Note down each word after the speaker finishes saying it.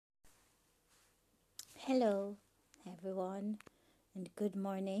Hello, everyone, and good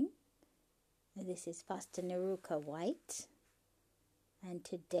morning. This is Pastor Naruka White, and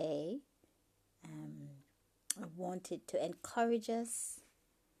today I wanted to encourage us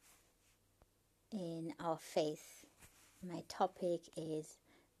in our faith. My topic is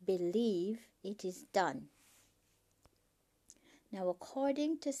Believe It Is Done. Now,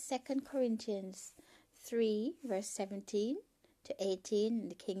 according to 2 Corinthians 3, verse 17 to 18 in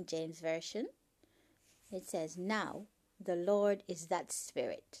the King James Version, it says, "Now the Lord is that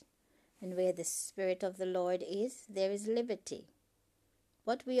Spirit, and where the Spirit of the Lord is, there is liberty.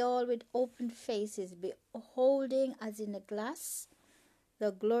 But we all with open faces, beholding as in a glass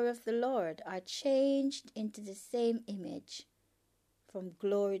the glory of the Lord, are changed into the same image from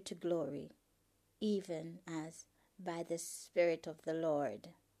glory to glory, even as by the Spirit of the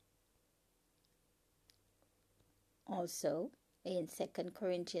Lord." Also, in 2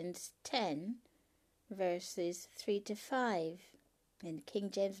 Corinthians 10, verses 3 to 5 in King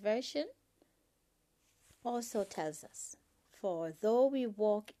James Version, also tells us, "For though we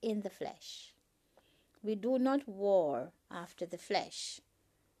walk in the flesh, we do not war after the flesh.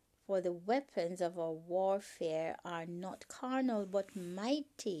 For the weapons of our warfare are not carnal, but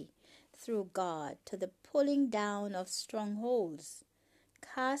mighty through God to the pulling down of strongholds,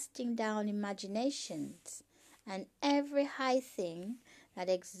 casting down imaginations, and every high thing that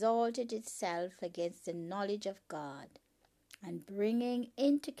exalted itself against the knowledge of God, and bringing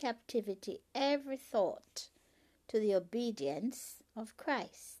into captivity every thought to the obedience of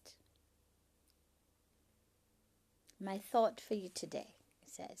Christ." My thought for you today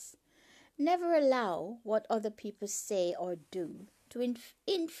says, never allow what other people say or do to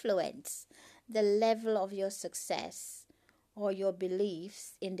influence the level of your success or your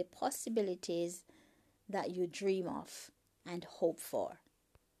beliefs in the possibilities that you dream of and hope for.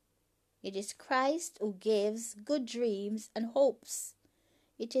 It is Christ who gives good dreams and hopes.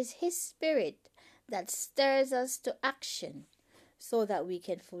 It is His Spirit that stirs us to action so that we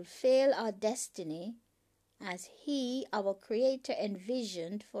can fulfill our destiny as He, our Creator,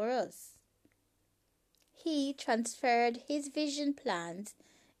 envisioned for us. He transferred His vision plans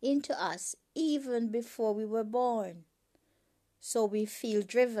into us even before we were born. So we feel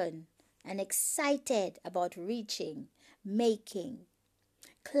driven and excited about reaching, making,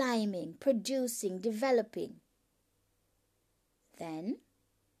 climbing, producing, developing. Then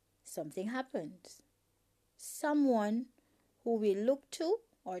something happens. Someone who we look to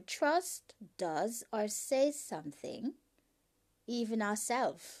or trust does or says something, even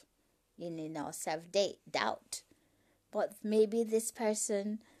ourselves, in our self-doubt. But maybe this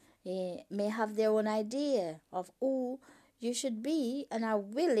person may have their own idea of who you should be and are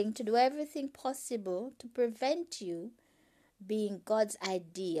willing to do everything possible to prevent you being God's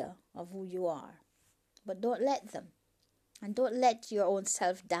idea of who you are. But don't let them. And don't let your own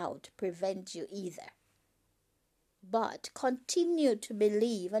self-doubt prevent you either. But continue to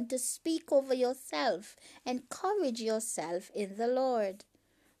believe and to speak over yourself. Encourage yourself in the Lord.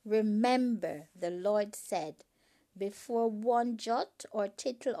 Remember, the Lord said, "Before one jot or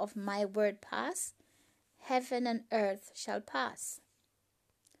tittle of my word pass, heaven and earth shall pass."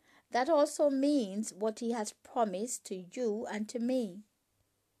 That also means what He has promised to you and to me.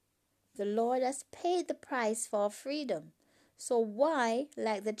 The Lord has paid the price for our freedom. So why,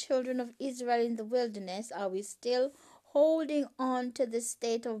 like the children of Israel in the wilderness, are we still holding on to the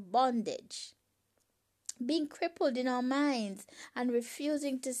state of bondage, being crippled in our minds and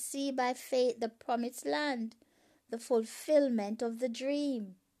refusing to see by faith the promised land, the fulfillment of the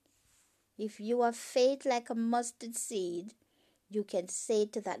dream? If you have faith like a mustard seed, you can say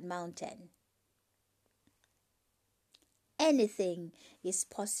to that mountain, anything is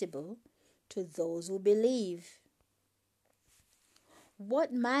possible to those who believe.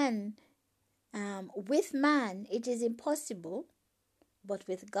 With man it is impossible, but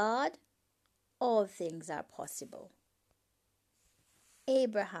with God all things are possible.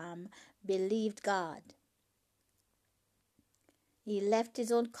 Abraham believed God. He left his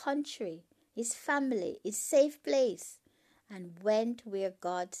own country, his family, his safe place, and went where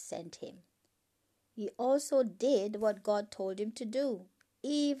God sent him. He also did what God told him to do,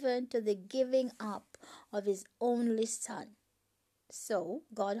 even to the giving up of his only son. So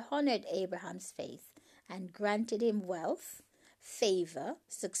God honored Abraham's faith and granted him wealth, favor,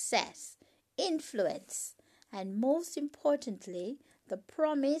 success, influence, and most importantly, the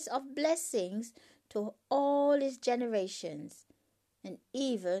promise of blessings to all his generations and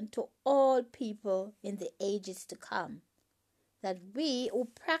even to all people in the ages to come, that we who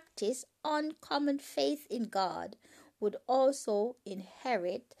practice uncommon faith in God would also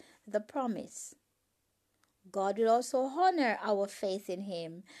inherit the promise. God will also honor our faith in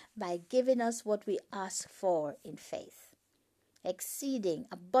Him by giving us what we ask for in faith, exceeding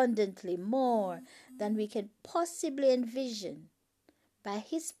abundantly more than we can possibly envision, by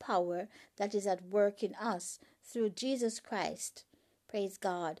His power that is at work in us through Jesus Christ. Praise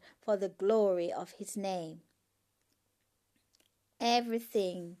God, for the glory of His name.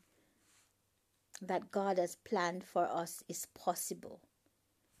 Everything that God has planned for us is possible.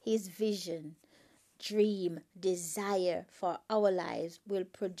 His vision, dream, desire for our lives will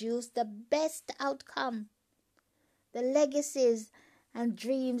produce the best outcome. The legacies and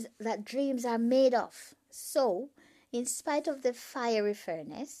dreams are made of. So, in spite of the fiery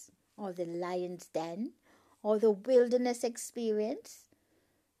furnace, or the lion's den, or the wilderness experience,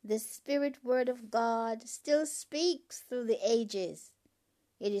 the Spirit Word of God still speaks through the ages.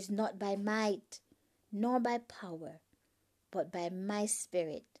 It is not by might, nor by power, but by my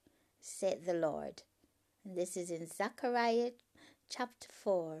Spirit, said the Lord. And this is in Zechariah chapter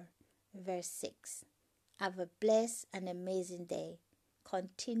 4, verse 6. Have a blessed and amazing day.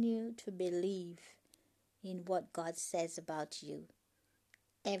 Continue to believe in what God says about you.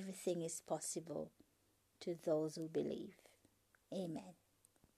 Everything is possible to those who believe. Amen.